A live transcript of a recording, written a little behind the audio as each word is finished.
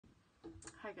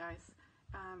Hi guys,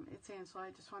 it's Angela.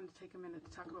 I just wanted to take a minute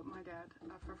to talk about my dad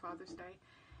for Father's Day,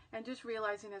 and just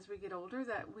realizing as we get older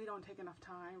that we don't take enough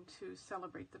time to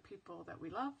celebrate the people that we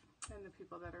love and the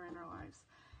people that are in our lives.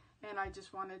 And I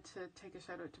just wanted to take a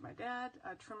shout out to my dad,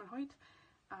 Truman Hoyt,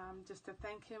 just to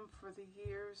thank him for the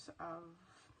years of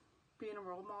being a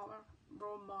role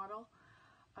model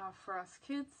for us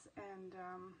kids. And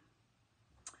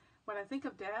when I think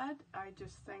of Dad, I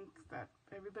just think that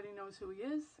everybody knows who he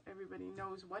is, everybody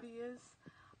knows what he is,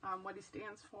 what he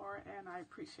stands for, and I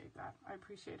appreciate that. I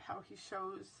appreciate how he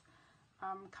shows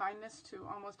kindness to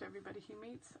almost everybody he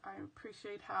meets. I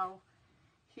appreciate how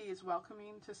he is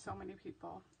welcoming to so many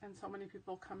people, and so many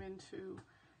people come in to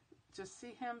just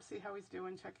see him, see how he's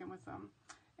doing, check in with them.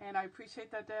 And I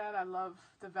appreciate that, Dad. I love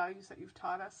the values that you've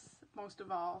taught us, most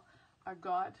of all,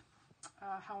 God,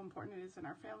 how important it is in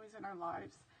our families and our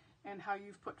lives, and how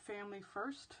you've put family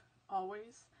first,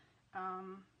 always,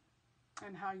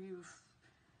 and how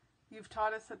you've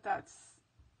taught us that that's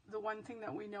the one thing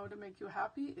that we know to make you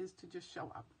happy is to just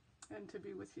show up and to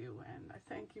be with you. And I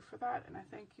thank you for that, and I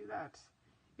thank you that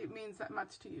it means that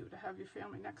much to you to have your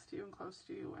family next to you and close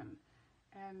to you,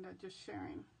 and just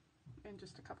sharing in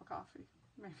just a cup of coffee.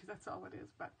 Maybe that's all it is,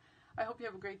 but I hope you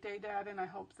have a great day, Dad, and I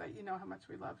hope that you know how much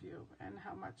we love you and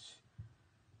how much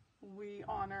we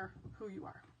honor who you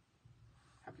are.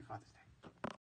 Happy Father's Day.